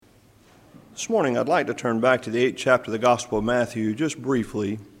This morning I'd like to turn back to the 8th chapter of the Gospel of Matthew just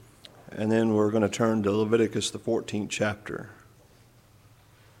briefly, and then we're going to turn to Leviticus, the 14th chapter.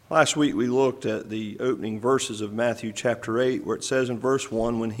 Last week we looked at the opening verses of Matthew chapter 8, where it says in verse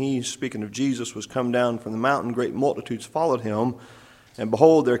 1, when he, speaking of Jesus, was come down from the mountain, great multitudes followed him, and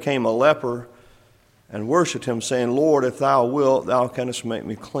behold, there came a leper and worshipped him, saying, Lord, if thou wilt, thou canst make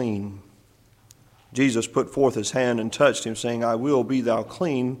me clean. Jesus put forth his hand and touched him, saying, I will, be thou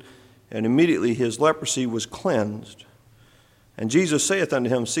clean. And immediately his leprosy was cleansed. And Jesus saith unto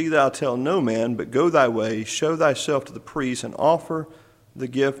him, See thou tell no man, but go thy way, show thyself to the priest, and offer the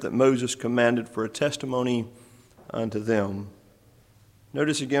gift that Moses commanded for a testimony unto them.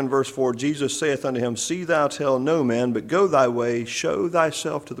 Notice again verse 4, Jesus saith unto him, See thou tell no man, but go thy way, show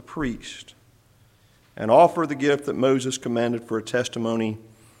thyself to the priest, and offer the gift that Moses commanded for a testimony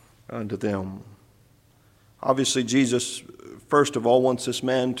unto them. Obviously, Jesus, first of all, wants this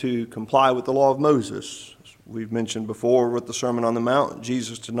man to comply with the law of Moses. As we've mentioned before with the Sermon on the Mount,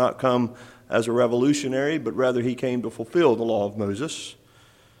 Jesus did not come as a revolutionary, but rather he came to fulfill the law of Moses.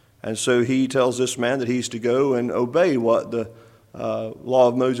 And so he tells this man that he's to go and obey what the law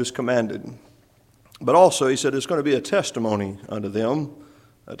of Moses commanded. But also, he said, it's going to be a testimony unto them,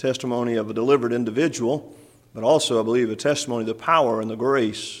 a testimony of a delivered individual, but also, I believe, a testimony of the power and the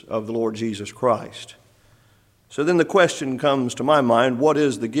grace of the Lord Jesus Christ. So then the question comes to my mind, what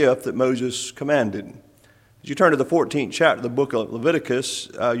is the gift that Moses commanded? As you turn to the 14th chapter of the book of Leviticus,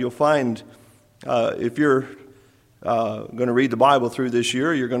 you'll find, if you're going to read the Bible through this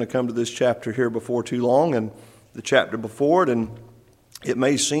year, you're going to come to this chapter here before too long, and the chapter before it, and it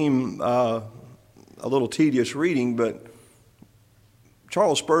may seem a little tedious reading, but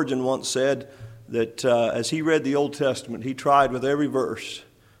Charles Spurgeon once said that as he read the Old Testament, he tried with every verse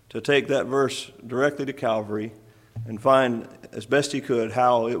to take that verse directly to Calvary and find as best he could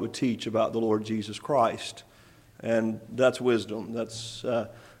how it would teach about the Lord Jesus Christ. And that's wisdom. That's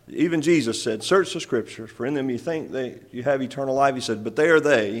even Jesus said, search the Scriptures, for in them you think you have eternal life. He said, but they are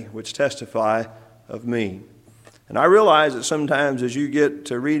they which testify of me. And I realize that sometimes as you get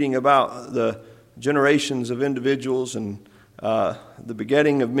to reading about the generations of individuals and the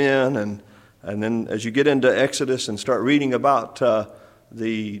begetting of men, and then as you get into Exodus and start reading about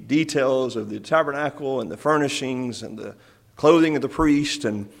the details of the tabernacle and the furnishings and the clothing of the priest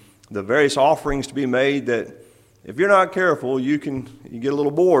and the various offerings to be made, that if you're not careful, you get a little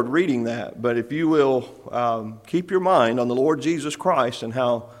bored reading that. But if you will keep your mind on the Lord Jesus Christ and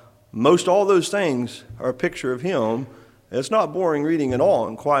how most all those things are a picture of Him, it's not boring reading at all,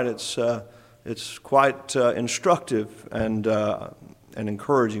 and it's quite instructive and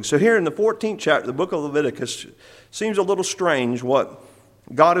encouraging. So here in the 14th chapter, the book of Leviticus, seems a little strange what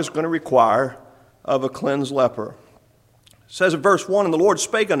God is going to require of a cleansed leper. It says in verse 1, And the Lord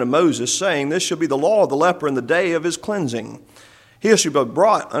spake unto Moses, saying, This shall be the law of the leper in the day of his cleansing. He shall be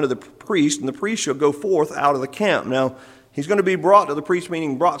brought unto the priest, and the priest shall go forth out of the camp. Now, he's going to be brought to the priest,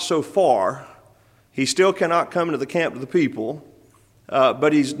 meaning brought so far. He still cannot come into the camp of the people,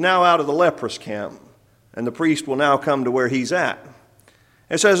 but he's now out of the leprous camp, and the priest will now come to where he's at.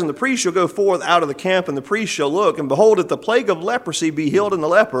 It says, And the priest shall go forth out of the camp, and the priest shall look, and behold, if the plague of leprosy be healed in the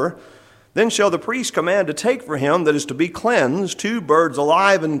leper, then shall the priest command to take for him that is to be cleansed 2 birds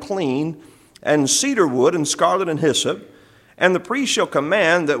alive and clean, and cedar wood, and scarlet, and hyssop. And the priest shall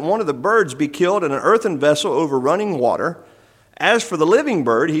command that one of the birds be killed in an earthen vessel over running water. As for the living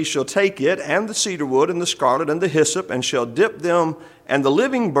bird, he shall take it, and the cedar wood, and the scarlet, and the hyssop, and shall dip them and the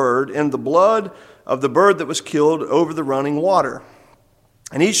living bird in the blood of the bird that was killed over the running water.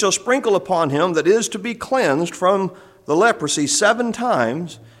 And he shall sprinkle upon him that is to be cleansed from the leprosy 7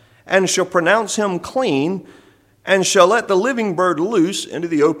 times, and shall pronounce him clean, and shall let the living bird loose into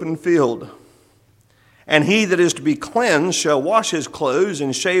the open field. And he that is to be cleansed shall wash his clothes,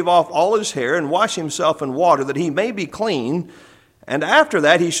 and shave off all his hair, and wash himself in water, that he may be clean. And after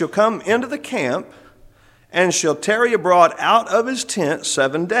that he shall come into the camp, and shall tarry abroad out of his tent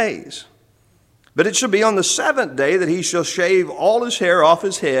 7 days. But it shall be on the 7th day that he shall shave all his hair off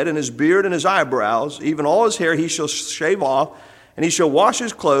his head, and his beard, and his eyebrows, even all his hair he shall shave off, and he shall wash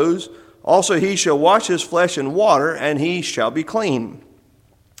his clothes. Also he shall wash his flesh in water, and he shall be clean.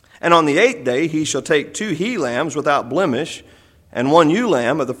 And on the 8th day he shall take 2 he-lambs without blemish, and 1 ewe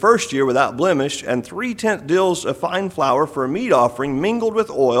lamb of the first year without blemish, and 3 tenth dills of fine flour for a meat offering mingled with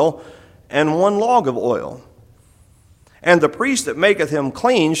oil, and 1 log of oil. And the priest that maketh him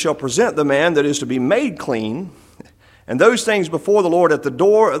clean shall present the man that is to be made clean, and those things before the Lord at the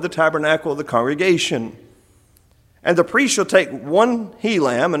door of the tabernacle of the congregation. And the priest shall take 1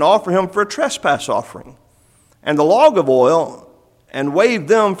 he-lamb and offer him for a trespass offering, and the log of oil, and wave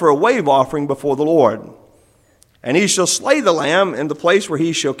them for a wave offering before the Lord. And he shall slay the lamb in the place where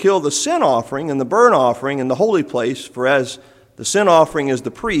he shall kill the sin offering and the burnt offering in the holy place. For as the sin offering is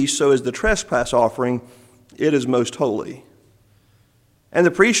the priest, so is the trespass offering, it is most holy. And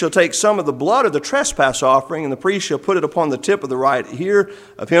the priest shall take some of the blood of the trespass offering, and the priest shall put it upon the tip of the right ear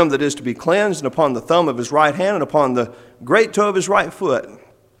of him that is to be cleansed, and upon the thumb of his right hand, and upon the great toe of his right foot.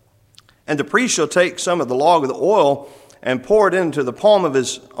 And the priest shall take some of the log of the oil and pour it into the palm of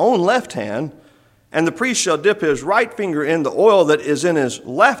his own left hand, and the priest shall dip his right finger in the oil that is in his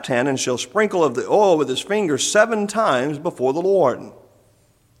left hand, and shall sprinkle of the oil with his finger 7 times before the Lord.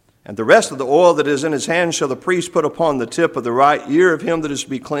 And the rest of the oil that is in his hand shall the priest put upon the tip of the right ear of him that is to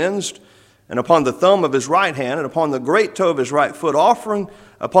be cleansed, and upon the thumb of his right hand, and upon the great toe of his right foot, offering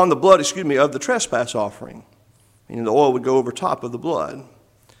upon the blood, of the trespass offering. Meaning the oil would go over top of the blood.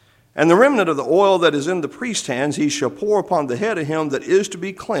 And the remnant of the oil that is in the priest's hands he shall pour upon the head of him that is to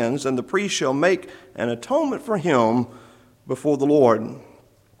be cleansed, and the priest shall make an atonement for him before the Lord.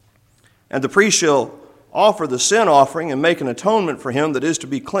 And the priest shall offer the sin offering and make an atonement for him that is to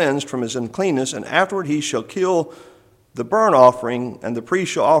be cleansed from his uncleanness, and afterward he shall kill the burnt offering, and the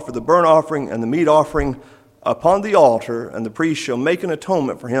priest shall offer the burnt offering and the meat offering upon the altar, and the priest shall make an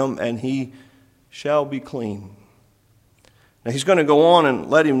atonement for him, and he shall be clean. Now he's going to go on and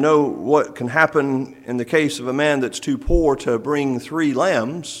let him know what can happen in the case of a man that's too poor to bring 3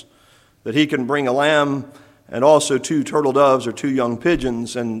 lambs, that he can bring a lamb and also 2 turtle doves or 2 young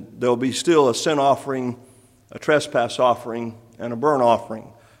pigeons, and there'll be still a sin offering, a trespass offering, and a burnt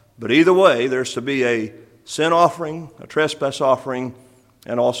offering. But either way, there's to be a sin offering, a trespass offering,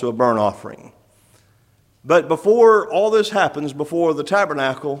 and also a burnt offering. But before all this happens, before the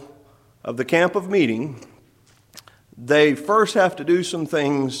tabernacle of the camp of meeting, they first have to do some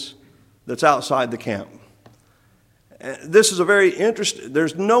things that's outside the camp. This is a very interesting,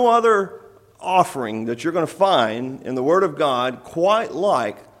 there's no other offering that you're going to find in the Word of God quite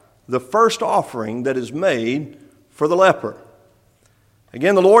like the first offering that is made for the leper.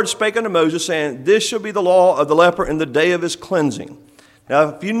 Again, the Lord spake unto Moses, saying, This shall be the law of the leper in the day of his cleansing.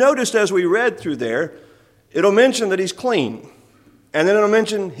 Now, if you noticed as we read through there, it'll mention that he's clean. And then it'll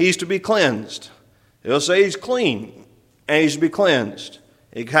mention he's to be cleansed. It'll say he's clean and he's to be cleansed.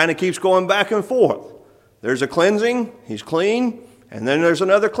 It kind of keeps going back and forth. There's a cleansing, he's clean, and then there's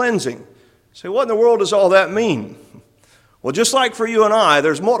another cleansing. Say, what in the world does all that mean? Well, just like for you and I,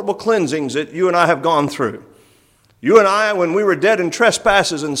 there's multiple cleansings that you and I have gone through. You and I, when we were dead in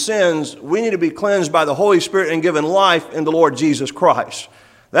trespasses and sins, we need to be cleansed by the Holy Spirit and given life in the Lord Jesus Christ.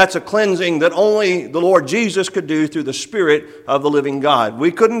 That's a cleansing that only the Lord Jesus could do through the Spirit of the living God.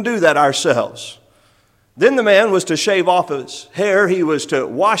 We couldn't do that ourselves. Then the man was to shave off his hair. He was to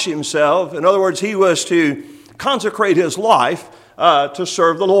wash himself. In other words, he was to consecrate his life to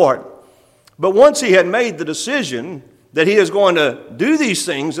serve the Lord. But once he had made the decision that he is going to do these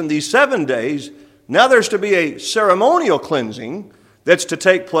things in these 7 days, now there's to be a ceremonial cleansing that's to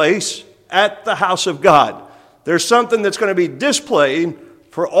take place at the house of God. There's something that's going to be displayed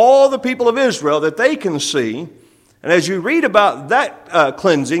for all the people of Israel that they can see. And as you read about that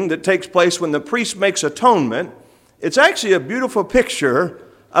cleansing that takes place when the priest makes atonement, it's actually a beautiful picture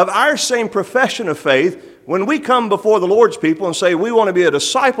of our same profession of faith when we come before the Lord's people and say we want to be a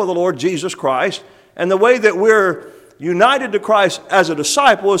disciple of the Lord Jesus Christ. And the way that we're united to Christ as a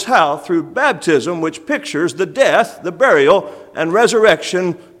disciple is how? Through baptism, which pictures the death, the burial, and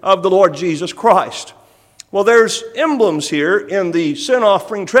resurrection of the Lord Jesus Christ. Well, there's emblems here in the sin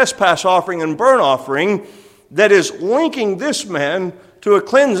offering, trespass offering, and burnt offering that is linking this man to a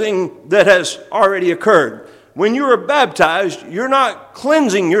cleansing that has already occurred. When you are baptized, you're not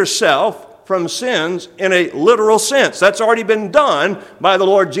cleansing yourself from sins in a literal sense. That's already been done by the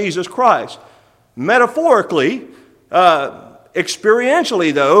Lord Jesus Christ. Metaphorically,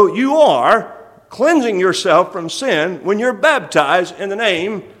 experientially though, you are cleansing yourself from sin when you're baptized in the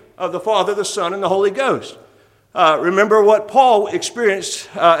name of the Father, the Son, and the Holy Ghost. Remember what Paul experienced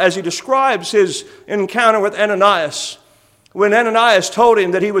as he describes his encounter with Ananias. When Ananias told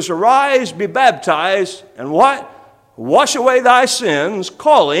him that he was to rise, be baptized, and what? Wash away thy sins,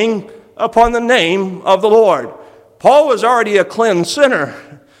 calling upon the name of the Lord. Paul was already a cleansed sinner,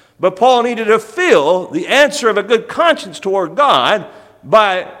 but Paul needed to feel the answer of a good conscience toward God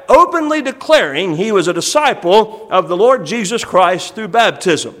by openly declaring he was a disciple of the Lord Jesus Christ through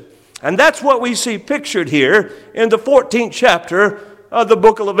baptism. And that's what we see pictured here in the 14th chapter of the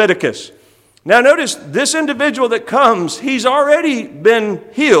book of Leviticus. Now notice this individual that comes, he's already been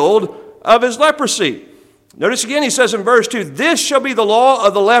healed of his leprosy. Notice again, he says in verse 2, This shall be the law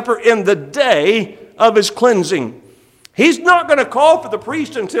of the leper in the day of his cleansing. He's not going to call for the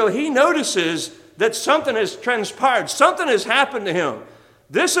priest until he notices that something has transpired, something has happened to him.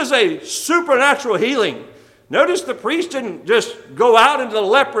 This is a supernatural healing. Notice the priest didn't just go out into the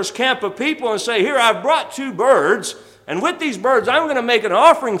leprous camp of people and say, here, I've brought 2 birds, and with these birds, I'm going to make an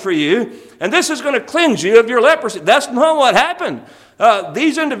offering for you, and this is going to cleanse you of your leprosy. That's not what happened.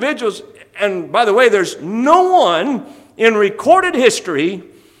 These individuals, and by the way, there's no one in recorded history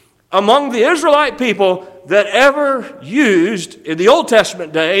among the Israelite people that ever used, in the Old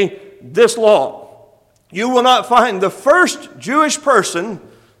Testament day, this law. You will not find the first Jewish person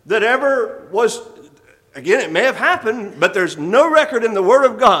that ever was. Again, it may have happened, but there's no record in the Word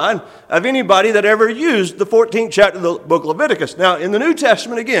of God of anybody that ever used the 14th chapter of the book of Leviticus. Now, in the New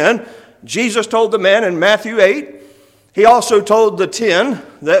Testament, again, Jesus told the man in Matthew 8, he also told the 10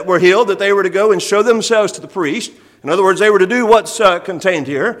 that were healed that they were to go and show themselves to the priest. In other words, they were to do what's contained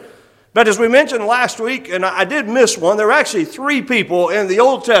here. But as we mentioned last week, and I did miss one, there were actually 3 people in the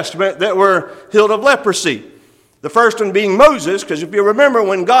Old Testament that were healed of leprosy. The first one being Moses, because if you remember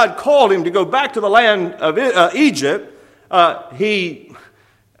when God called him to go back to the land of Egypt,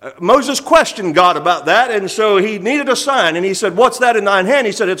 Moses questioned God about that, and so he needed a sign. And he said, what's that in thine hand?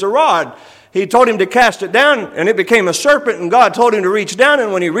 He said, it's a rod. He told him to cast it down, and it became a serpent, and God told him to reach down,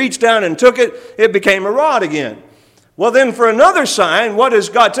 and when he reached down and took it, it became a rod again. Well, then for another sign, what does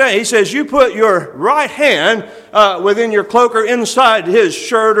God tell you? He says, you put your right hand within your cloak or inside his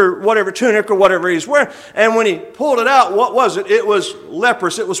shirt or whatever, tunic or whatever he's wearing. And when he pulled it out, what was it? It was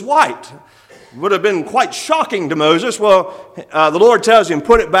leprous. It was white. Would have been quite shocking to Moses. Well, the Lord tells him,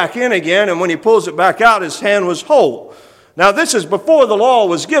 put it back in again. And when he pulls it back out, his hand was whole. Now, this is before the law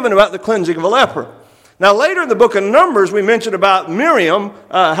was given about the cleansing of a leper. Now, later in the book of Numbers, we mentioned about Miriam,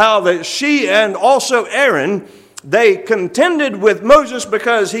 how that she and also Aaron, they contended with Moses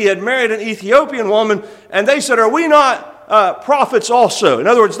because he had married an Ethiopian woman, and they said, are we not prophets also? In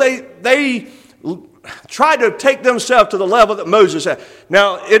other words, they tried to take themselves to the level that Moses had.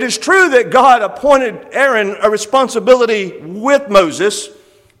 Now, it is true that God appointed Aaron a responsibility with Moses,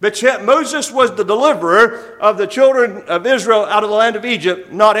 but yet Moses was the deliverer of the children of Israel out of the land of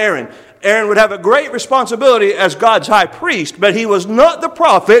Egypt, not Aaron. Aaron would have a great responsibility as God's high priest, but he was not the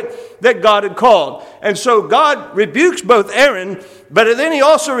prophet that God had called. And so God rebukes both Aaron, but then he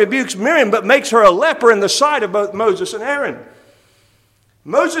also rebukes Miriam, but makes her a leper in the sight of both Moses and Aaron.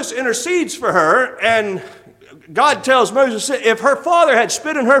 Moses intercedes for her, and God tells Moses if her father had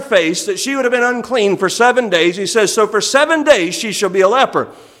spit in her face, that she would have been unclean for 7 days. He says, so for 7 days she shall be a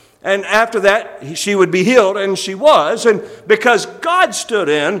leper. And after that, she would be healed, and she was. And because God stood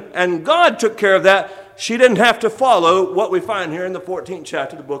in and God took care of that, she didn't have to follow what we find here in the 14th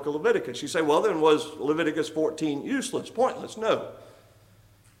chapter of the book of Leviticus. You say, well, then was Leviticus 14 useless, pointless? No.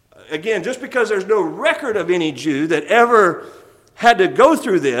 Again, just because there's no record of any Jew that ever had to go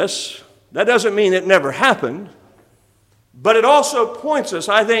through this, that doesn't mean it never happened. But it also points us,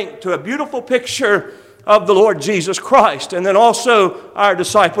 I think, to a beautiful picture of the Lord Jesus Christ, and then also our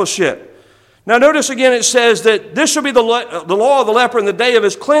discipleship. Now notice again it says that this shall be the law of the leper in the day of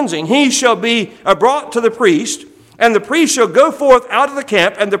his cleansing. He shall be brought to the priest, and the priest shall go forth out of the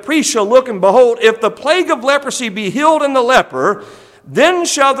camp, and the priest shall look, and behold, if the plague of leprosy be healed in the leper, then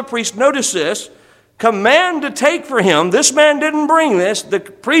shall the priest, notice this, command to take for him. This man didn't bring this. The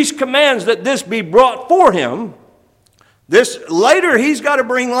priest commands that this be brought for him. This later he's got to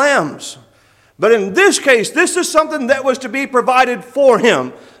bring lambs. But in this case, this is something that was to be provided for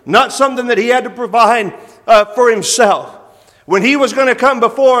him, not something that he had to provide for himself. When he was going to come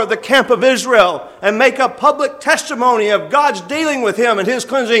before the camp of Israel and make a public testimony of God's dealing with him and his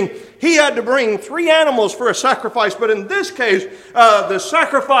cleansing, he had to bring 3 animals for a sacrifice. But in this case, the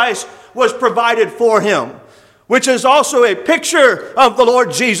sacrifice was provided for him, which is also a picture of the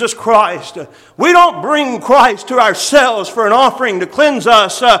Lord Jesus Christ. We don't bring Christ to ourselves for an offering to cleanse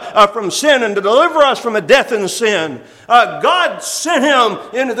us from sin and to deliver us from a death in sin. God sent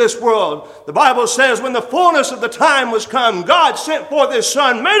him into this world. The Bible says when the fullness of the time was come, God sent forth his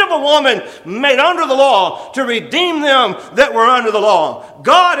Son, made of a woman, made under the law, to redeem them that were under the law.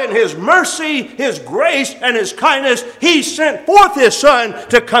 God in his mercy, his grace, and his kindness, he sent forth his Son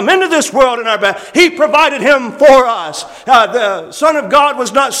to come into this world in our behalf. He provided him for us. The Son of God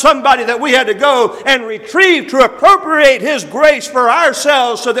was not somebody that we had to go and retrieve to appropriate his grace for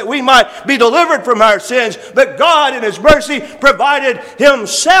ourselves so that we might be delivered from our sins. But God in his mercy provided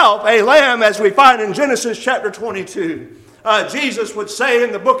himself a lamb, as we find in Genesis chapter 22. Jesus would say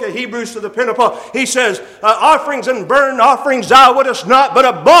in the book of Hebrews to the people, he says, offerings and burnt offerings thou wouldest not, but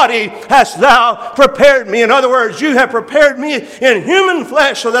a body hast thou prepared me. In other words, you have prepared me in human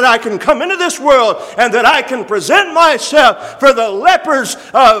flesh so that I can come into this world and that I can present myself for the lepers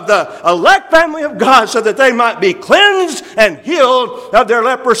of the elect family of God so that they might be cleansed and healed of their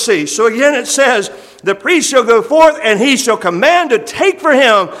leprosy. So again it says, the priest shall go forth, and he shall command to take for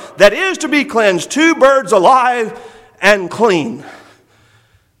him that is to be cleansed 2 birds alive and clean.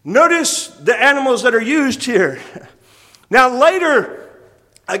 Notice the animals that are used here. Now later,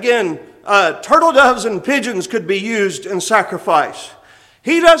 again, turtle doves and pigeons could be used in sacrifice.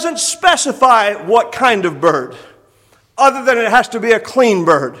 He doesn't specify what kind of bird, other than it has to be a clean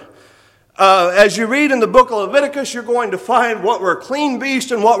bird. As you read in the book of Leviticus, you're going to find what were clean beasts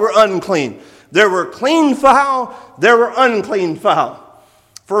and what were unclean. There were clean fowl, there were unclean fowl.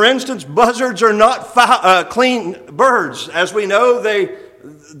 For instance, buzzards are not clean birds. As we know,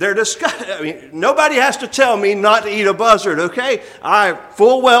 they're disgusting. I mean, nobody has to tell me not to eat a buzzard, okay? I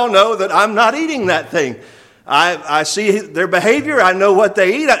full well know that I'm not eating that thing. I see their behavior, I know what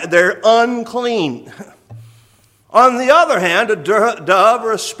they eat, they're unclean. On the other hand, a dove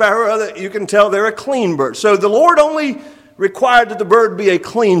or a sparrow, that you can tell they're a clean bird. So the Lord only required that the bird be a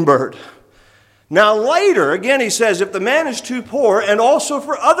clean bird. Now later, again, he says, if the man is too poor, and also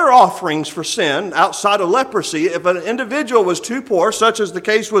for other offerings for sin outside of leprosy, if an individual was too poor, such as the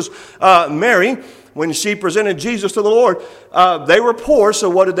case was Mary, when she presented Jesus to the Lord, they were poor, so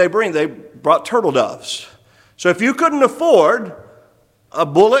what did they bring? They brought turtle doves. So if you couldn't afford a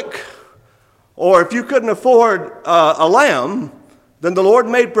bullock, or if you couldn't afford a lamb, then the Lord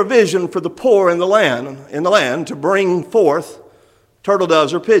made provision for the poor in the land to bring forth turtle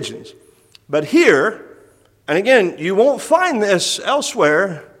doves or pigeons. But here, and again, you won't find this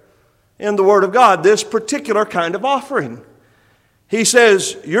elsewhere in the Word of God, this particular kind of offering. He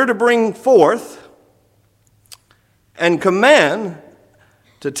says, you're to bring forth and command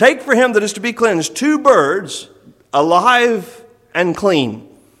to take for him that is to be cleansed 2 birds, alive and clean.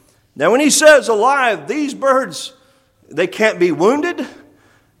 Now when he says alive, these birds, they can't be wounded.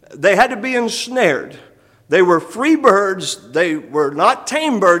 They had to be ensnared. They were free birds. They were not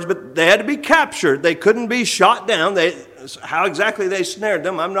tame birds, but they had to be captured. They couldn't be shot down. How exactly they snared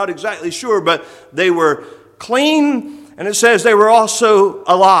them, I'm not exactly sure, but they were clean, and it says they were also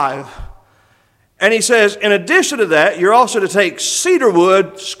alive. And he says, in addition to that, you're also to take cedar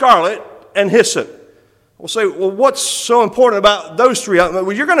wood, scarlet, and hyssop. We'll say, well, what's so important about those 3?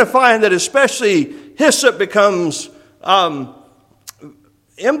 Well, you're going to find that especially hyssop becomes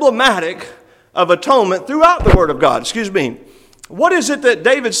emblematic of atonement throughout the Word of God. Excuse me. What is it that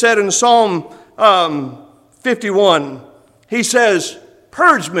David said in Psalm 51? He says,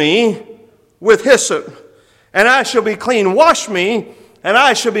 purge me with hyssop, and I shall be clean. Wash me, and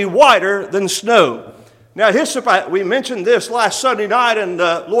I shall be whiter than snow. Now, hyssop, we mentioned this last Sunday night in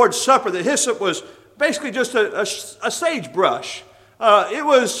the Lord's Supper, that hyssop was basically just a sagebrush. It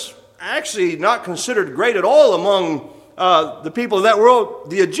was actually not considered great at all among the people of that world.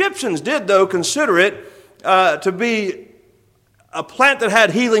 The Egyptians did, though, consider it to be a plant that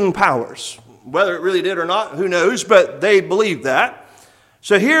had healing powers. Whether it really did or not, who knows, but they believed that.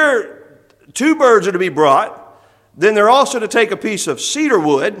 So here, 2 birds are to be brought. Then they're also to take a piece of cedar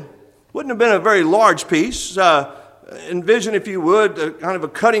wood. Wouldn't have been a very large piece. Envision, if you would, a kind of a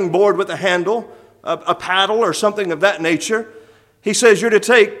cutting board with a handle, a paddle or something of that nature. He says you're to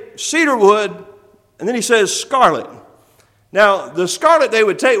take cedar wood, and then he says scarlet. Now, the scarlet they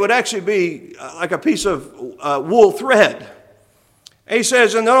would take would actually be like a piece of wool thread. And he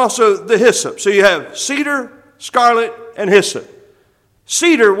says, and then also the hyssop. So you have cedar, scarlet, and hyssop.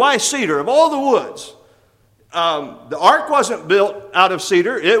 Cedar, why cedar? Of all the woods, the ark wasn't built out of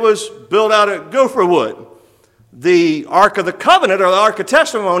cedar. It was built out of gopher wood. The Ark of the Covenant, or the Ark of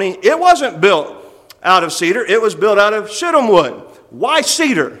Testimony, it wasn't built out of cedar. It was built out of shittim wood. Why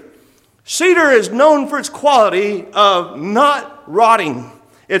cedar? Cedar is known for its quality of not rotting.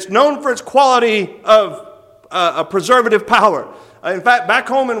 It's known for its quality of a preservative power. In fact, back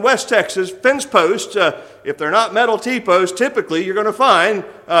home in West Texas, fence posts, if they're not metal T-posts, typically you're going to find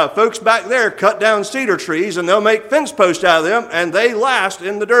folks back there cut down cedar trees, and they'll make fence posts out of them, and they last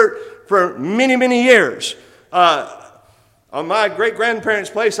in the dirt for many, many years. On my great-grandparents'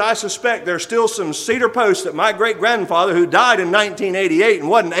 place, I suspect there's still some cedar posts that my great-grandfather, who died in 1988 and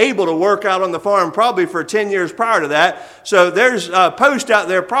wasn't able to work out on the farm probably for 10 years prior to that. So there's posts out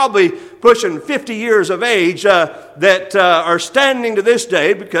there probably pushing 50 years of age that are standing to this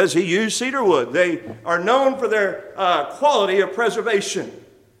day because he used cedar wood. They are known for their quality of preservation.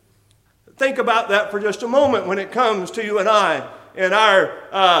 Think about that for just a moment when it comes to you and I and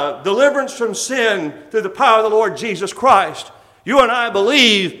our deliverance from sin through the power of the Lord Jesus Christ. You and I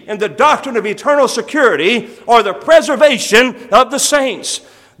believe in the doctrine of eternal security or the preservation of the saints.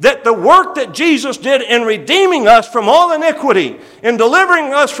 That the work that Jesus did in redeeming us from all iniquity, in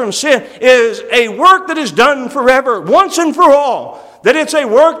delivering us from sin, is a work that is done forever, once and for all. That it's a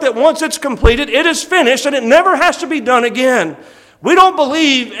work that once it's completed, it is finished and it never has to be done again. We don't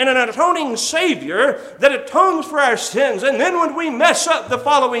believe in an atoning Savior that atones for our sins, and then when we mess up the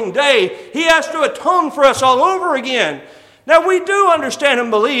following day, He has to atone for us all over again. Now, we do understand and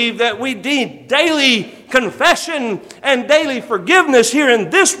believe that we need daily confession and daily forgiveness here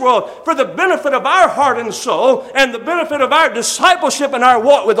in this world for the benefit of our heart and soul and the benefit of our discipleship and our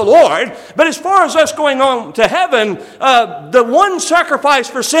walk with the Lord. But as far as us going on to heaven, the one sacrifice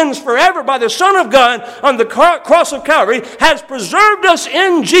for sins forever by the Son of God on the cross of Calvary has preserved us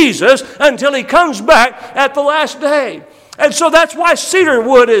in Jesus until He comes back at the last day. And so that's why cedar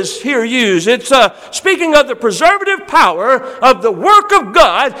wood is here used. It's speaking of the preservative power of the work of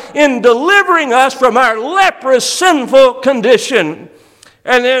God in delivering us from our leprous, sinful condition.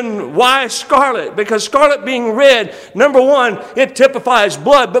 And then why scarlet? Because scarlet being red, number one, it typifies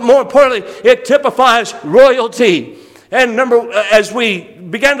blood, but more importantly, it typifies royalty. And as we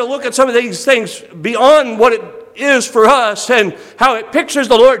began to look at some of these things beyond what it is for us and how it pictures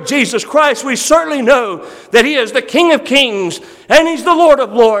the Lord Jesus Christ, we certainly know that He is the King of Kings and He's the Lord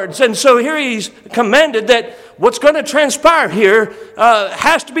of Lords. And so here He's commanded that what's going to transpire here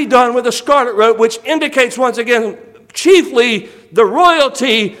has to be done with a scarlet robe, which indicates once again chiefly the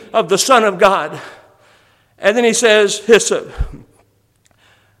royalty of the Son of God. And then He says hyssop.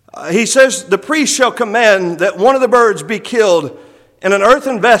 He says the priest shall command that one of the birds be killed in an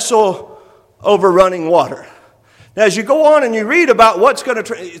earthen vessel over running water. Now, as you go on and you read about what's going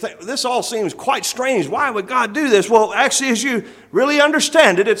to, you think, this all seems quite strange. Why would God do this? Well, actually, as you really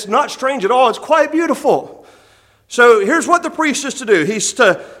understand it, it's not strange at all. It's quite beautiful. So here's what the priest is to do. He's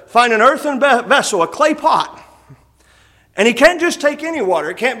to find an earthen vessel, a clay pot. And he can't just take any water.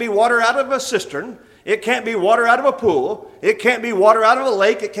 It can't be water out of a cistern. It can't be water out of a pool. It can't be water out of a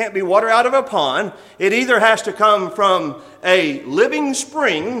lake. It can't be water out of a pond. It either has to come from a living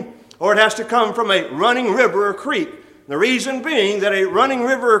spring or it has to come from a running river or creek. The reason being that a running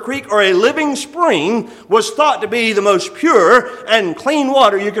river or creek or a living spring was thought to be the most pure and clean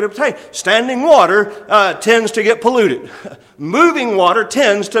water you could obtain. Standing water tends to get polluted. Moving water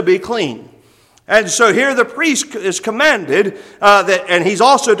tends to be clean. And so here the priest is commanded, and he's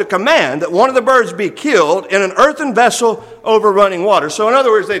also to command that one of the birds be killed in an earthen vessel over running water. So in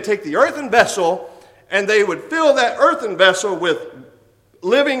other words, they take the earthen vessel and they would fill that earthen vessel with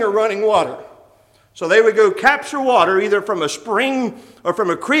living or running water. So they would go capture water either from a spring or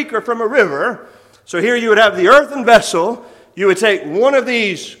from a creek or from a river. So here you would have the earthen vessel. You would take one of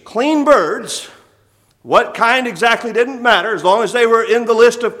these clean birds. What kind exactly didn't matter, as long as they were in the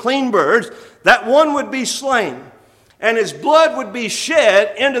list of clean birds. That one would be slain, and his blood would be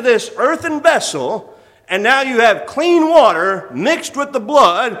shed into this earthen vessel, and now you have clean water mixed with the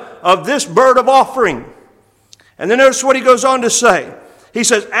blood of this bird of offering. And then notice what he goes on to say. He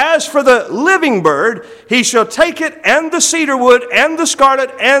says, as for the living bird, he shall take it and the cedar wood and the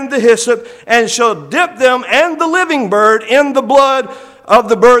scarlet and the hyssop, and shall dip them and the living bird in the blood of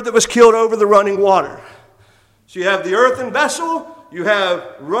the bird that was killed over the running water. So you have the earthen vessel, you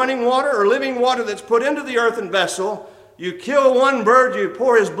have running water or living water that's put into the earthen vessel. You kill one bird, you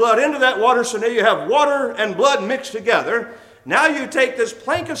pour his blood into that water, so now you have water and blood mixed together. Now you take this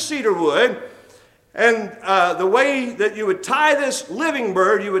plank of cedar wood, and the way that you would tie this living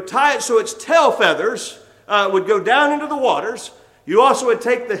bird, you would tie it so its tail feathers would go down into the waters. You also would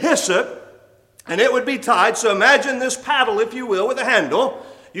take the hyssop, and it would be tied. So imagine this paddle, if you will, with a handle.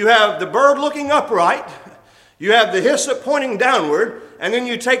 You have the bird looking upright. You have the hyssop pointing downward. And then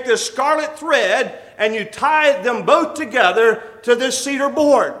you take this scarlet thread, and you tie them both together to this cedar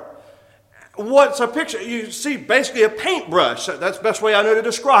board. What's a picture? You see basically a paintbrush. That's the best way I know to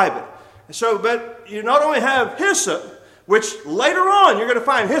describe it. So, but you not only have hyssop, which later on you're going to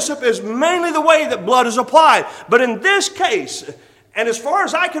find hyssop is mainly the way that blood is applied. But in this case, and as far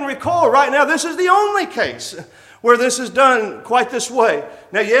as I can recall right now, this is the only case where this is done quite this way.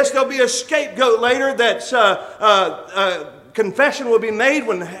 Now, yes, there'll be a scapegoat later that's confession will be made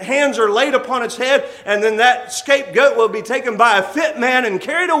when hands are laid upon its head, and then that scapegoat will be taken by a fit man and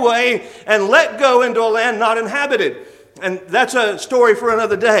carried away and let go into a land not inhabited. And that's a story for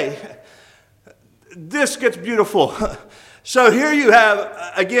another day. This gets beautiful. So here you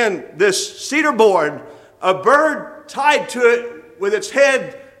have, again, this cedar board, a bird tied to it with its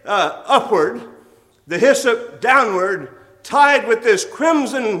head upward, the hyssop downward, tied with this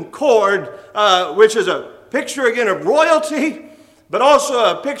crimson cord, which is a picture again of royalty, but also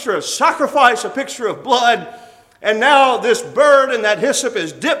a picture of sacrifice, a picture of blood. And now this bird and that hyssop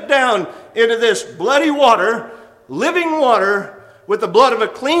is dipped down into this bloody water, living water, with the blood of a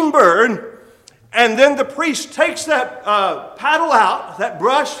clean bird. And then the priest takes that paddle out, that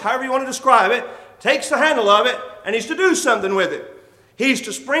brush, however you want to describe it, takes the handle of it, and he's to do something with it. He's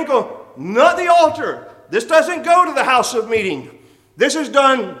to sprinkle not the altar. This doesn't go to the house of meeting. This is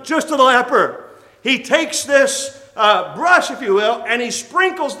done just to the leper. He takes this brush, if you will, and he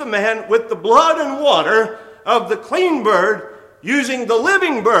sprinkles the man with the blood and water of the clean bird, using the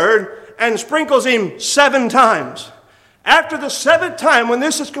living bird, and sprinkles him 7 times. After the 7th time, when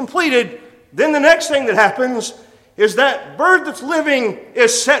this is completed, then the next thing that happens is that bird that's living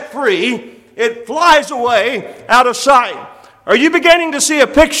is set free. It flies away out of sight. Are you beginning to see a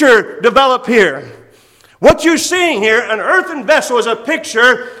picture develop here? What you're seeing here, an earthen vessel, is a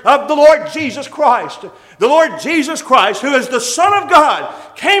picture of the Lord Jesus Christ. The Lord Jesus Christ, who is the Son of God,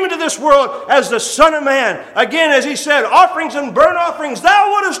 came into this world as the Son of Man. Again, as he said, offerings and burnt offerings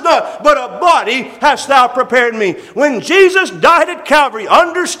thou wouldest not, but a body hast thou prepared me. When Jesus died at Calvary,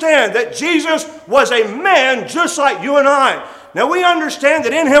 understand that Jesus was a man just like you and I. Now we understand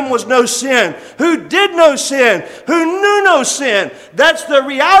that in him was no sin. Who did no sin? Who knew no sin? That's the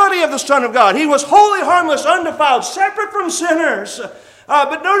reality of the Son of God. He was holy, harmless, undefiled, separate from sinners.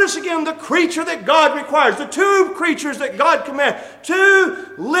 But notice again the creature that God requires, the 2 creatures that God commands,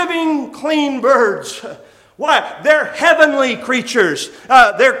 2 living, clean birds. Why? They're heavenly creatures.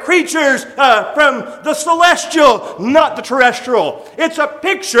 They're creatures from the celestial, not the terrestrial. It's a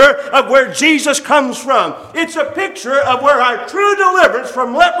picture of where Jesus comes from. It's a picture of where our true deliverance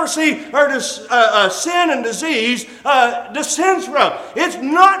from leprosy or sin and disease descends from. It's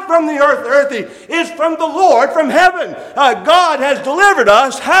not from the earthy. It's from the Lord, from heaven. God has delivered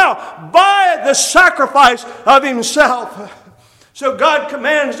us. How? By the sacrifice of himself. So God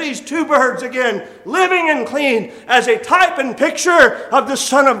commands these 2 birds again, living and clean, as a type and picture of the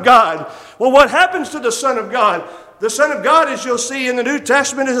Son of God. Well, what happens to the Son of God? The Son of God, as you'll see in the New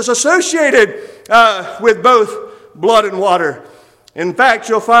Testament, is associated with both blood and water. In fact,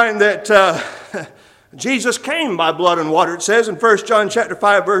 you'll find that Jesus came by blood and water. It says in 1 John chapter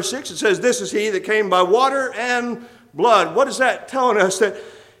 5, verse 6, it says, "This is he that came by water and blood." What is that telling us? That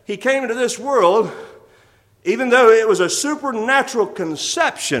he came into this world. Even though it was a supernatural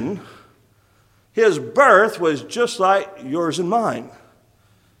conception, his birth was just like yours and mine.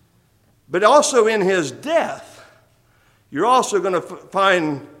 But also in his death, you're also going to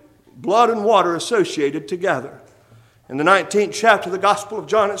find blood and water associated together. In the 19th chapter of the Gospel of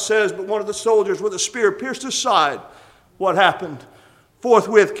John, it says, "But one of the soldiers with a spear pierced his side." What happened?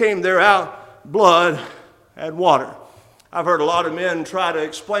 "Forthwith came there out blood and water." I've heard a lot of men try to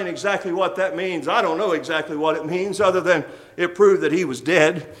explain exactly what that means. I don't know exactly what it means, other than it proved that he was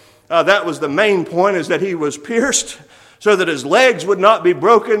dead. That was the main point, is that he was pierced so that his legs would not be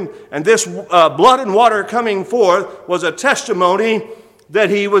broken. And this blood and water coming forth was a testimony that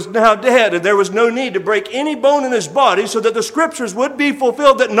he was now dead. And there was no need to break any bone in his body, so that the scriptures would be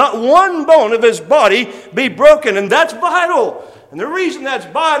fulfilled, that not one bone of his body be broken. And that's vital. And the reason that's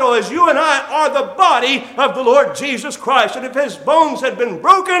vital is you and I are the body of the Lord Jesus Christ. And if his bones had been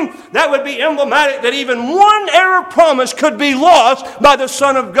broken, that would be emblematic that even one error promise could be lost by the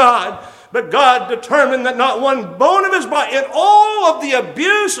Son of God. But God determined that not one bone of his body, in all of the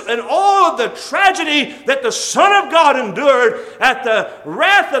abuse and all of the tragedy that the Son of God endured at the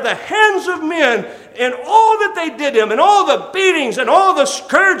wrath of the hands of men, and all that they did him, and all the beatings, and all the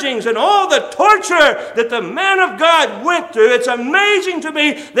scourgings, and all the torture that the man of God went through, it's amazing to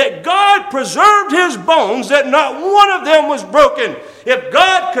me that God preserved his bones, that not one of them was broken. If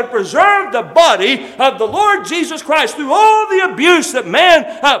God could preserve the body of the Lord Jesus Christ through all the abuse that man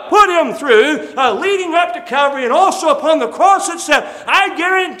put him through, leading up to Calvary and also upon the cross itself, I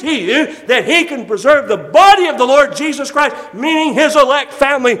guarantee you that he can preserve the body of the Lord Jesus Christ, meaning his elect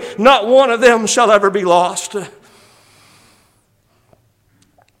family. Not one of them shall ever be lost.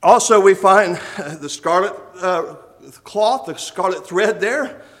 Also, we find the scarlet cloth, the scarlet thread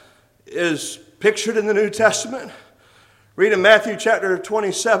there is pictured in the New Testament. Read in Matthew chapter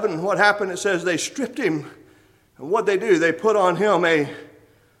 27 what happened. It says they stripped him. And what they do, they put on him a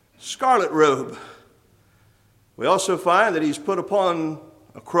scarlet robe. We also find that he's put upon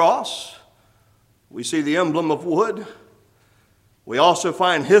a cross. We see the emblem of wood. We also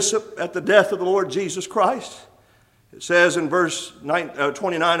find hyssop at the death of the Lord Jesus Christ. It says in verse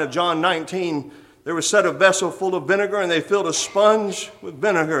 29 of John 19 there was set a vessel full of vinegar, and they filled a sponge with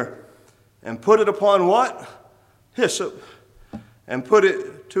vinegar and put it upon what? Hyssop, and put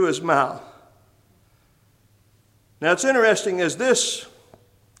it to his mouth. Now it's interesting, as this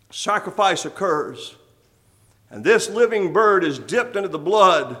sacrifice occurs, and this living bird is dipped into the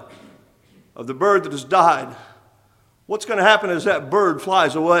blood of the bird that has died, what's going to happen is that bird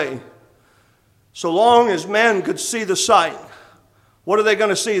flies away. So long as man could see the sight, what are they going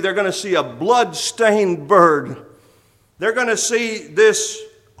to see? They're going to see a blood-stained bird. They're going to see this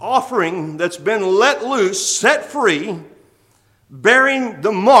offering that's been let loose, set free, bearing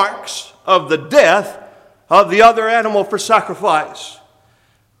the marks of the death of the other animal for sacrifice.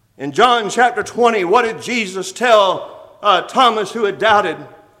 In John chapter 20, what did Jesus tell Thomas, who had doubted?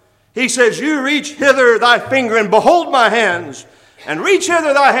 He says, "You reach hither thy finger, and behold my hands, and reach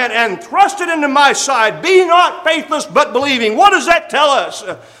hither thy hand, and thrust it into my side. Be not faithless, but believing." What does that tell us?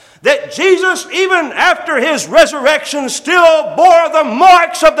 That Jesus, even after his resurrection, still bore the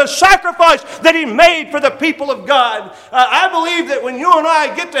marks of the sacrifice that he made for the people of God. I believe that when you and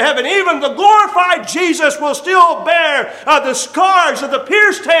I get to heaven, even the glorified Jesus will still bear the scars of the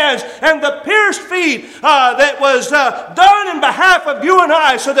pierced hands and the pierced feet that was done in behalf of you and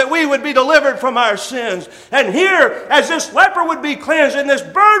I, so that we would be delivered from our sins. And here, as this leper would be cleansed and this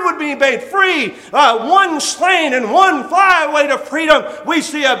bird would be made free, one slain and one fly away to freedom, we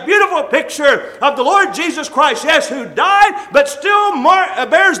see a beautiful picture of the Lord Jesus Christ, yes, who died, but still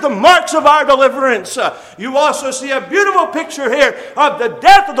bears the marks of our deliverance. You also see a beautiful picture here of the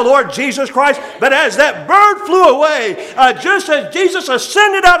death of the Lord Jesus Christ, but as that bird flew away, just as Jesus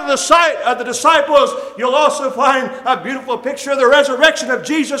ascended out of the sight of the disciples, you'll also find a beautiful picture of the resurrection of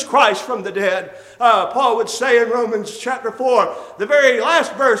Jesus Christ from the dead. Paul would say in Romans chapter 4, the very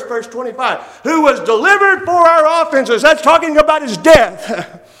last verse, verse 25, who was delivered for our offenses. That's talking about his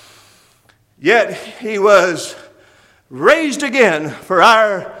death. Yet he was raised again for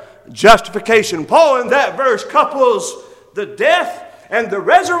our justification. Paul in that verse couples the death and the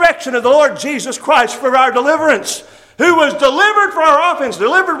resurrection of the Lord Jesus Christ for our deliverance. Who was delivered for our offense.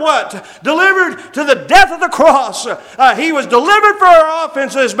 Delivered what? Delivered to the death of the cross. He was delivered for our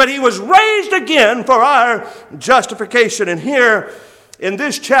offenses, but he was raised again for our justification. And here in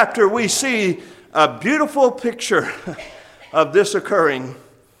this chapter we see a beautiful picture of this occurring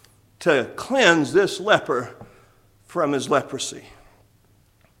to cleanse this leper from his leprosy.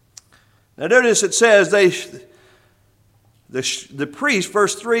 Now notice it says the priest,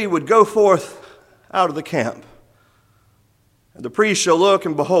 verse 3, would go forth out of the camp. And the priest shall look,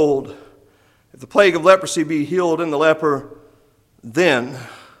 and behold, if the plague of leprosy be healed in the leper, then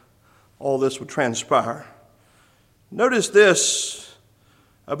all this would transpire. Notice this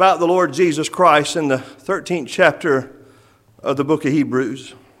about the Lord Jesus Christ in the 13th chapter of the book of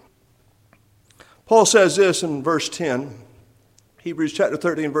Hebrews. Paul says this in verse 10. Hebrews chapter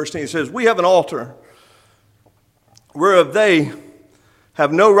 13, verse 10. He says, "We have an altar whereof they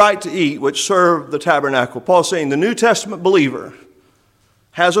have no right to eat, which serve the tabernacle." Paul's saying the New Testament believer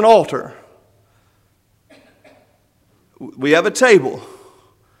has an altar. We have a table.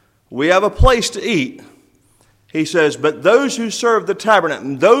 We have a place to eat. He says, but those who serve the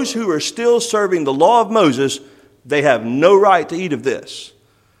tabernacle, those who are still serving the law of Moses, they have no right to eat of this.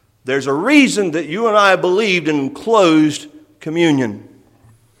 There's a reason that you and I believed in closed communion.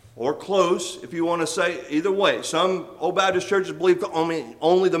 Or close, if you want to say either way. Some Old Baptist churches believe that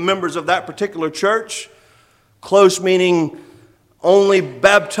only the members of that particular church. Close meaning only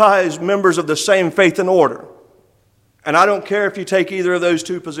baptized members of the same faith and order. And I don't care if you take either of those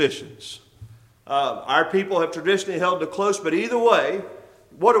two positions. Our people have traditionally held to close, but either way,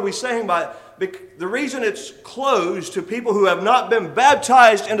 what are we saying by it? The reason it's closed to people who have not been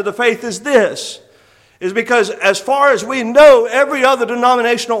baptized into the faith is this. Is because as far as we know, every other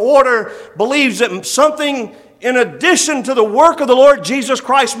denominational order believes that something in addition to the work of the Lord Jesus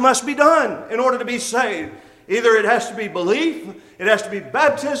Christ must be done in order to be saved. Either it has to be belief, it has to be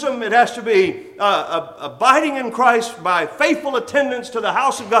baptism, it has to be abiding in Christ by faithful attendance to the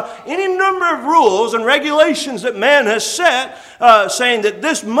house of God. Any number of rules and regulations that man has set saying that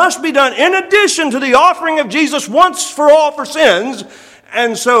this must be done in addition to the offering of Jesus once for all for sins.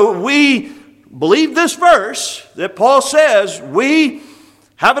 And so we believe this verse that Paul says, we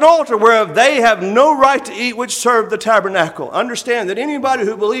have an altar whereof they have no right to eat which serve the tabernacle. Understand that anybody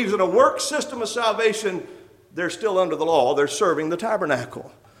who believes in a work system of salvation, they're still under the law. They're serving the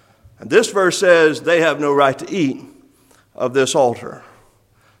tabernacle. And this verse says they have no right to eat of this altar.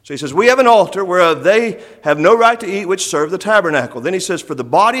 So he says, we have an altar whereof they have no right to eat which serve the tabernacle. Then he says, for the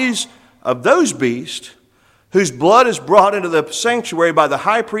bodies of those beasts whose blood is brought into the sanctuary by the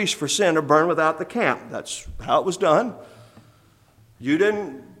high priest for sin are burned without the camp. That's how it was done. You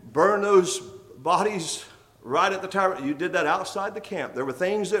didn't burn those bodies right at the tower. You did that outside the camp. There were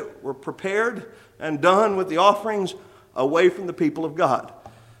things that were prepared and done with the offerings away from the people of God.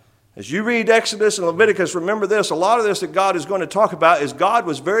 As you read Exodus and Leviticus, remember this, a lot of this that God is going to talk about is God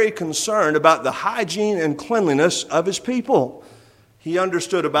was very concerned about the hygiene and cleanliness of his people. He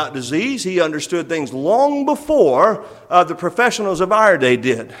understood about disease. He understood things long before the professionals of our day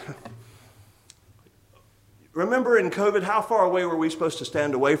did. Remember in COVID, how far away were we supposed to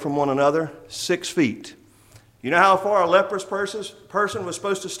stand away from one another? 6 feet. You know how far a leprous person was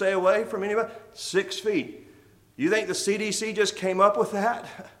supposed to stay away from anybody? 6 feet. You think the CDC just came up with that?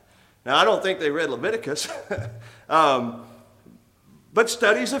 Now, I don't think they read Leviticus. But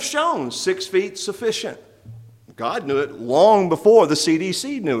studies have shown 6 feet sufficient. God knew it long before the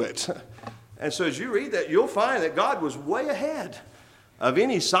CDC knew it. And so as you read that, you'll find that God was way ahead of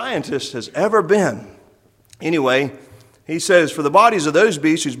any scientist has ever been. Anyway, he says, for the bodies of those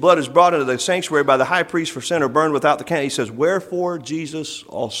beasts whose blood is brought into the sanctuary by the high priest for sin are burned without the camp. He says, wherefore Jesus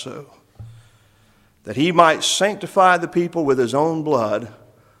also, that he might sanctify the people with his own blood,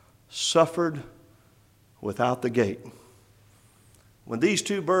 suffered without the gate. When these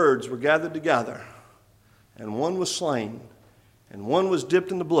two birds were gathered together, and one was slain, and one was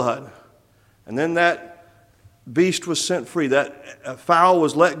dipped in the blood, and then that beast was set free, that fowl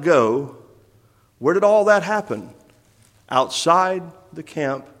was let go, where did all that happen? Outside the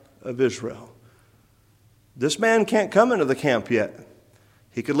camp of Israel. This man can't come into the camp yet.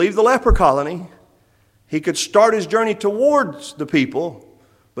 He could leave the leper colony. He could start his journey towards the people,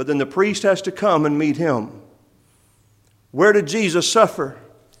 but then the priest has to come and meet him. Where did Jesus suffer?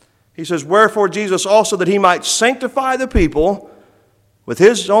 He says, wherefore Jesus also, that he might sanctify the people with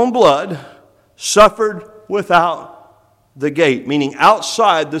his own blood, suffered without the gate, meaning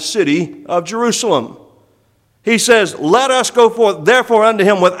outside the city of Jerusalem. He says, let us go forth therefore unto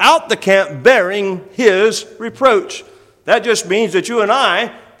him without the camp, bearing his reproach. That just means that you and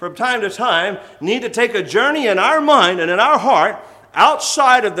I, from time to time, need to take a journey in our mind and in our heart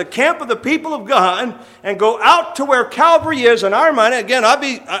outside of the camp of the people of God and go out to where Calvary is in our mind. Again,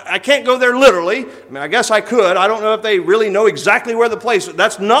 I can't go there literally. I mean, I guess I could. I don't know if they really know exactly where the place is.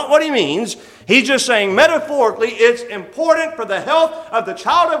 That's not what he means. He's just saying metaphorically, it's important for the health of the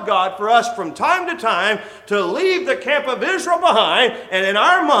child of God for us from time to time to leave the camp of Israel behind and in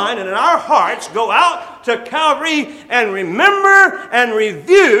our mind and in our hearts go out to Calvary and remember and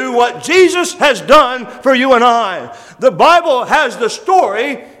review what Jesus has done for you and I. The Bible has the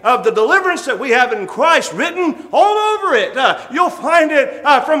story of the deliverance that we have in Christ written all over it. You'll find it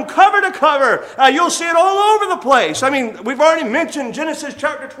from cover to cover. You'll see it all over the place. I mean, we've already mentioned Genesis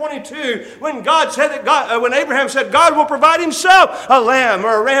chapter 22 when God said that when Abraham said God will provide himself a lamb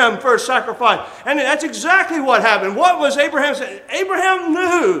or a ram for a sacrifice. And that's exactly what happened. What was Abraham saying? Abraham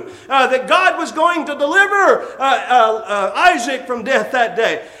knew that God was going to deliver Isaac from death that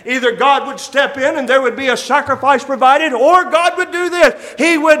day. Either God would step in and there would be a sacrifice provided, or God would do this.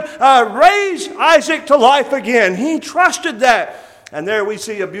 He would raise Isaac to life again. He trusted that. And there we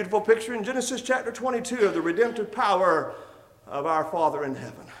see a beautiful picture in Genesis chapter 22 of the redemptive power of our Father in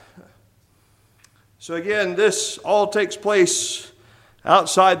heaven. So again, this all takes place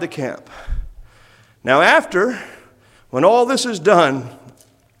outside the camp. Now when all this is done,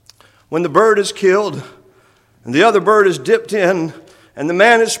 when the bird is killed and the other bird is dipped in and the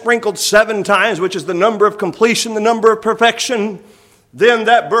man is sprinkled 7 times, which is the number of completion, the number of perfection, then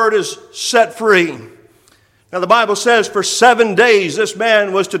that bird is set free. Now the Bible says for 7 days this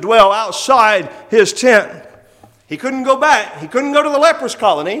man was to dwell outside his tent. He couldn't go back. He couldn't go to the leprous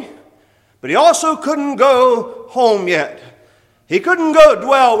colony, but he also couldn't go home yet. He couldn't go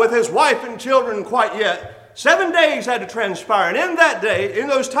dwell with his wife and children quite yet. 7 days had to transpire, and in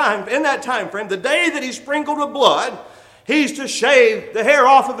that time frame, the day that he's sprinkled with blood, he's to shave the hair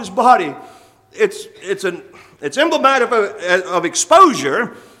off of his body. It's emblematic of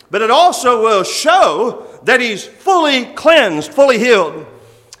exposure, but it also will show that he's fully cleansed, fully healed.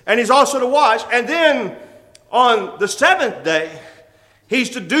 And he's also to wash. And then on the 7th day, he's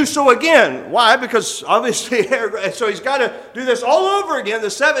to do so again. Why? Because obviously, so he's got to do this all over again the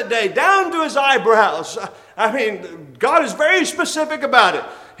 7th day, down to his eyebrows. I mean, God is very specific about it.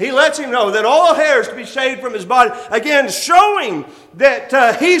 He lets him know that all hair is to be shaved from his body. Again, showing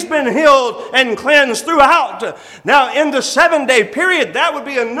that he's been healed and cleansed throughout. Now, in the 7-day period, that would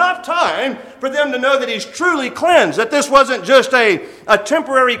be enough time for them to know that he's truly cleansed. That this wasn't just a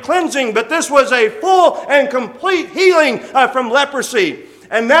temporary cleansing, but this was a full and complete healing from leprosy.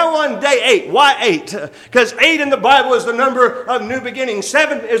 And now on day 8. Why 8? Because 8 in the Bible is the number of new beginnings.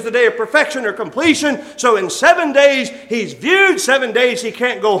 7 is the day of perfection or completion. So in 7 days he's viewed. 7 days he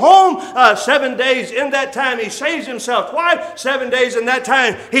can't go home. 7 days in that time he saves himself twice. 7 days in that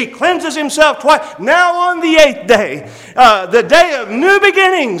time he cleanses himself twice. Now on the 8th day, the day of new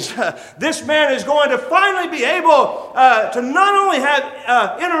beginnings, this man is going to finally be able to not only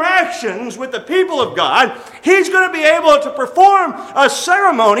have interactions with the people of God, he's going to be able to perform a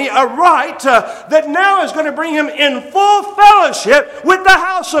ceremony, a rite that now is going to bring him in full fellowship with the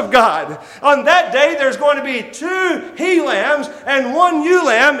house of God. On that day, there's going to be 2 he-lambs and 1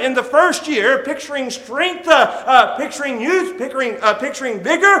 ewe-lamb in the first year, picturing strength, picturing youth, picturing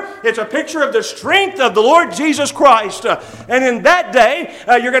vigor. It's a picture of the strength of the Lord Jesus Christ. And in that day,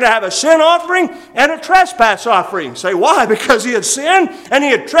 you're going to have a sin offering and a trespass offering. Say, why? Because he had sinned and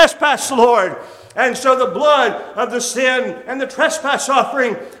he had trespassed the Lord. And so the blood of the sin and the trespass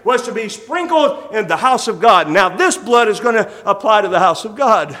offering was to be sprinkled in the house of God. Now this blood is going to apply to the house of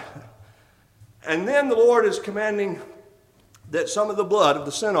God. And then the Lord is commanding that some of the blood of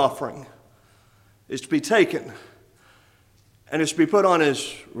the sin offering is to be taken and it's to be put on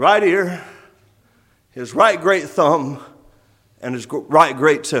his right ear, his right great thumb, and his right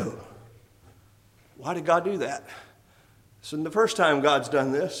great toe. Why did God do that? This isn't the first time God's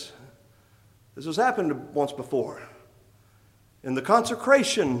done this. This has happened once before. In the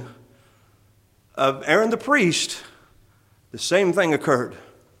consecration of Aaron the priest, the same thing occurred.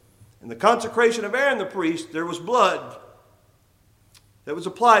 In the consecration of Aaron the priest, there was blood that was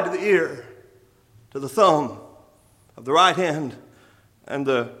applied to the ear, to the thumb of the right hand, and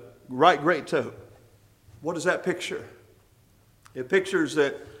the right great toe. What does that picture? It pictures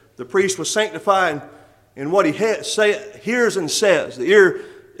that the priest was sanctified in what he hears and says. The ear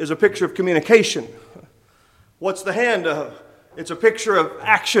is a picture of communication. What's the hand of? It's a picture of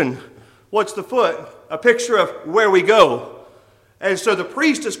action. What's the foot? A picture of where we go. And so the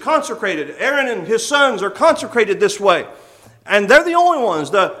priest is consecrated. Aaron and his sons are consecrated this way. And they're the only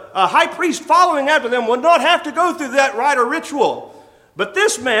ones. The high priest following after them would not have to go through that rite or ritual. But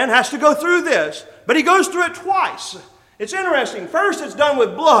this man has to go through this. But he goes through it twice. It's interesting. First, it's done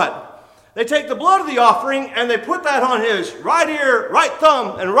with blood. They take the blood of the offering and they put that on his right ear, right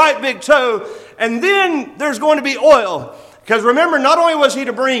thumb, and right big toe. And then there's going to be oil. Because remember, not only was he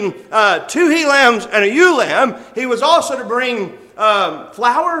to bring 2 he-lambs and a ewe-lamb, he was also to bring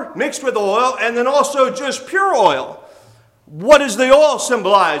flour mixed with oil and then also just pure oil. What does the oil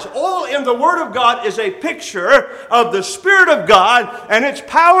symbolize? Oil in the Word of God is a picture of the Spirit of God and its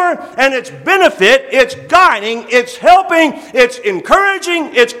power and its benefit, its guiding, its helping, its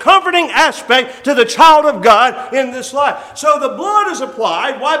encouraging, its comforting aspect to the child of God in this life. So the blood is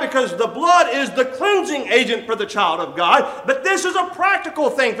applied. Why? Because the blood is the cleansing agent for the child of God. But this is a practical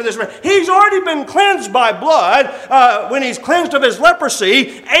thing for this man. He's already been cleansed by blood when he's cleansed of his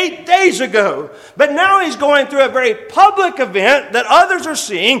leprosy 8 days ago. But now he's going through a very public event that others are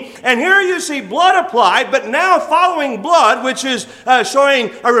seeing, and here you see blood applied, but now following blood, which is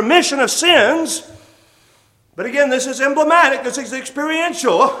showing a remission of sins. But again, this is emblematic, this is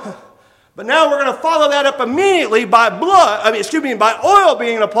experiential. But now we're going to follow that up immediately by by oil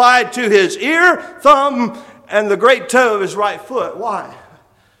being applied to his ear, thumb, and the great toe of his right foot. Why?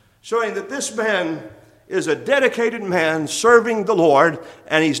 Showing that this man is a dedicated man serving the Lord,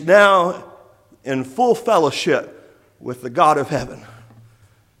 and he's now in full fellowship with the God of heaven.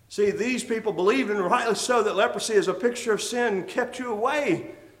 See, these people believed, and rightly so, that leprosy is a picture of sin, kept you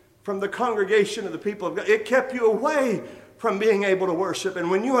away from the congregation of the people of God. It kept you away from being able to worship. And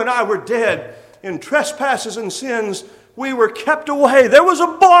when you and I were dead in trespasses and sins, we were kept away. There was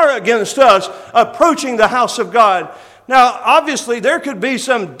a bar against us approaching the house of God. Now, obviously, there could be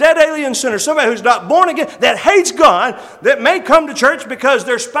some dead alien sinner, somebody who's not born again, that hates God, that may come to church because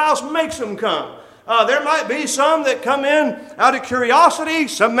their spouse makes them come. There might be some that come in out of curiosity.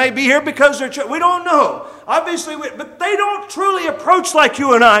 Some may be here because they're we don't know. Obviously, but they don't truly approach like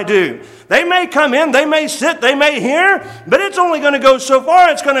you and I do. They may come in, they may sit, they may hear, but it's only going to go so far.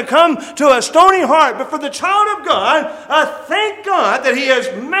 It's going to come to a stony heart. But for the child of God, thank God that He has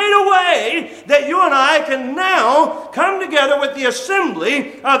made a way that you and I can now come together with the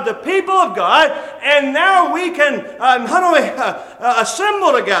assembly of the people of God, and now we can not only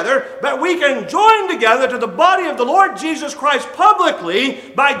assemble together, but we can join together to the body of the Lord Jesus Christ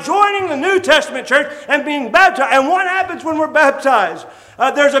publicly by joining the New Testament church and being baptized. And what happens when we're baptized?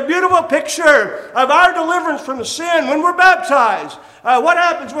 There's a beautiful picture of our deliverance from sin when we're baptized. What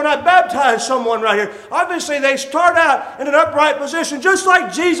happens when I baptize someone right here? Obviously, they start out in an upright position, just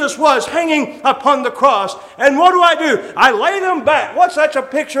like Jesus was hanging upon the cross. And what do? I lay them back. What's that a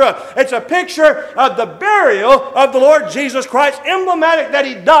picture of? It's a picture of the burial of the Lord Jesus Christ, emblematic that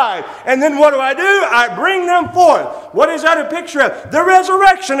He died. And then what do? I bring them forth. What is that a picture of? The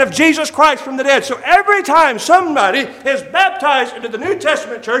resurrection of Jesus Christ from the dead. So every time somebody is baptized into the New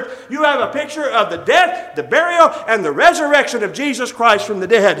Testament church, you have a picture of the death, the burial, and the resurrection of Jesus Christ from the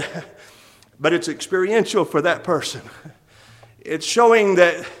dead. But it's experiential for that person. It's showing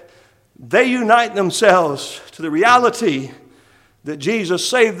that they unite themselves to the reality that Jesus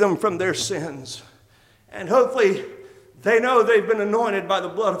saved them from their sins. And hopefully they know they've been anointed by the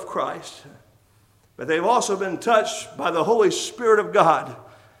blood of Christ. But they've also been touched by the Holy Spirit of God.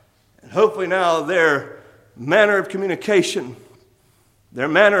 And hopefully now their manner of communication, their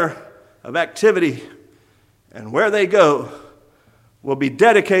manner of activity, and where they go will be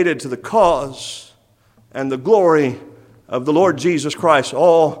dedicated to the cause and the glory of the Lord Jesus Christ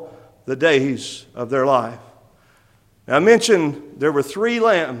all the days of their life. Now, I mentioned there were 3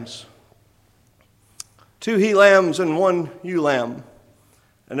 lambs, 2 he lambs and 1 ewe lamb.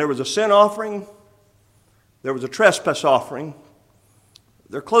 And there was a sin offering, there was a trespass offering.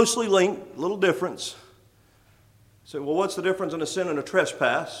 They're closely linked, a little difference. So, well, what's the difference in a sin and a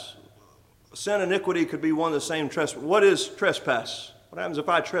trespass? Sin, iniquity could be one of the same trespass. What is trespass? What happens if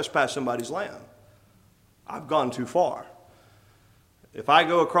I trespass somebody's land? I've gone too far. If I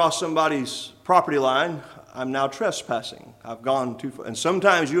go across somebody's property line, I'm now trespassing. I've gone too far. And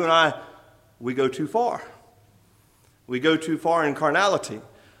sometimes you and I, we go too far. We go too far in carnality.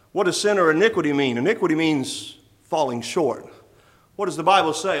 What does sin or iniquity mean? Iniquity means falling short. What does the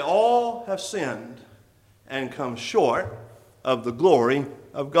Bible say? All have sinned and come short of the glory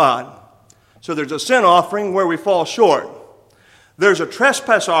of God. So there's a sin offering where we fall short. There's a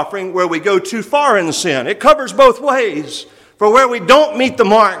trespass offering where we go too far in sin. It covers both ways. For where we don't meet the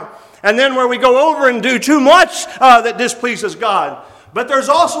mark, and then where we go over and do too much that displeases God. But there's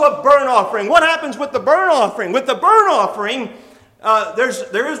also a burnt offering. What happens with the burnt offering? With the burnt offering, there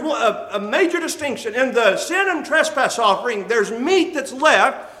is a major distinction. In the sin and trespass offering, there's meat that's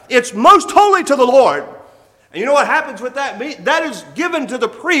left. It's most holy to the Lord. And you know what happens with that meat? That is given to the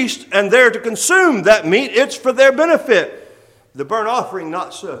priest, and they're to consume that meat. It's for their benefit. The burnt offering,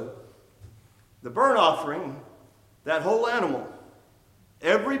 not so. The burnt offering, that whole animal,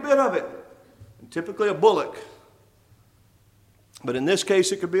 every bit of it, typically a bullock, but in this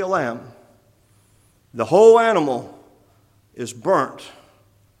case it could be a lamb. The whole animal is burnt,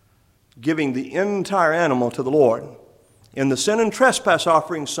 giving the entire animal to the Lord. In the sin and trespass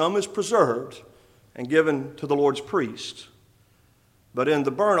offering, some is preserved and given to the Lord's priest. But in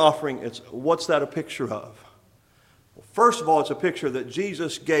the burnt offering, what's that a picture of? Well, first of all, it's a picture that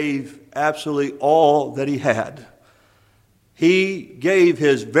Jesus gave absolutely all that He had. He gave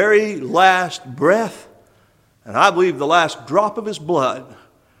His very last breath, and I believe the last drop of His blood,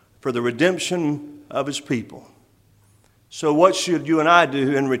 for the redemption of His people. So what should you and I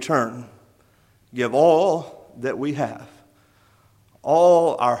do in return? Give all that we have.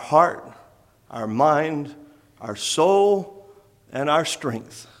 All our heart, our mind, our soul, and our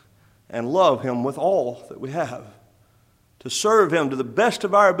strength. And love Him with all that we have. To serve Him to the best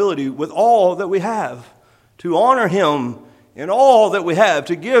of our ability with all that we have. To honor Him in all that we have,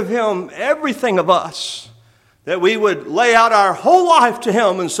 to give Him everything of us, that we would lay out our whole life to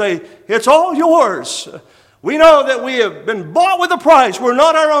Him and say, it's all yours. We know that we have been bought with a price. We're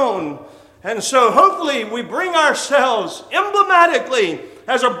not our own. And so hopefully we bring ourselves emblematically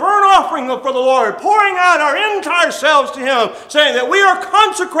as a burnt offering for the Lord, pouring out our entire selves to Him, saying that we are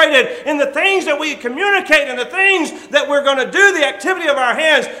consecrated in the things that we communicate and the things that we're going to do, the activity of our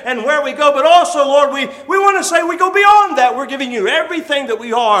hands and where we go. But also, Lord, we want to say we go beyond that. We're giving You everything that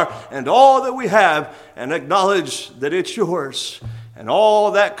we are and all that we have, and acknowledge that it's Yours. And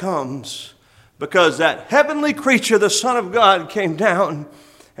all that comes because that heavenly creature, the Son of God, came down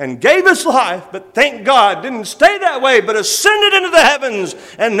and gave His life, but thank God, didn't stay that way, but ascended into the heavens,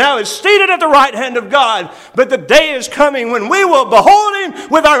 and now is seated at the right hand of God. But the day is coming when we will behold Him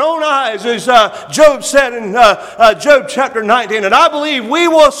with our own eyes, as Job said in Job chapter 19. And I believe we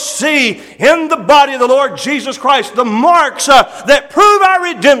will see in the body of the Lord Jesus Christ the marks that prove our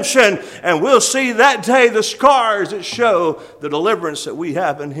redemption, and we'll see that day the scars that show the deliverance that we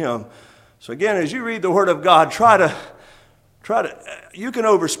have in Him. So again, as you read the Word of God, try to, you can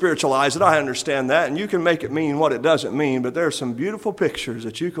over-spiritualize it, I understand that, and you can make it mean what it doesn't mean, but there are some beautiful pictures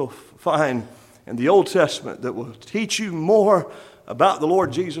that you can find in the Old Testament that will teach you more about the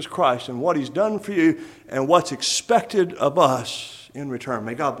Lord Jesus Christ and what He's done for you and what's expected of us in return.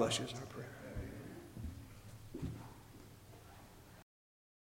 May God bless you.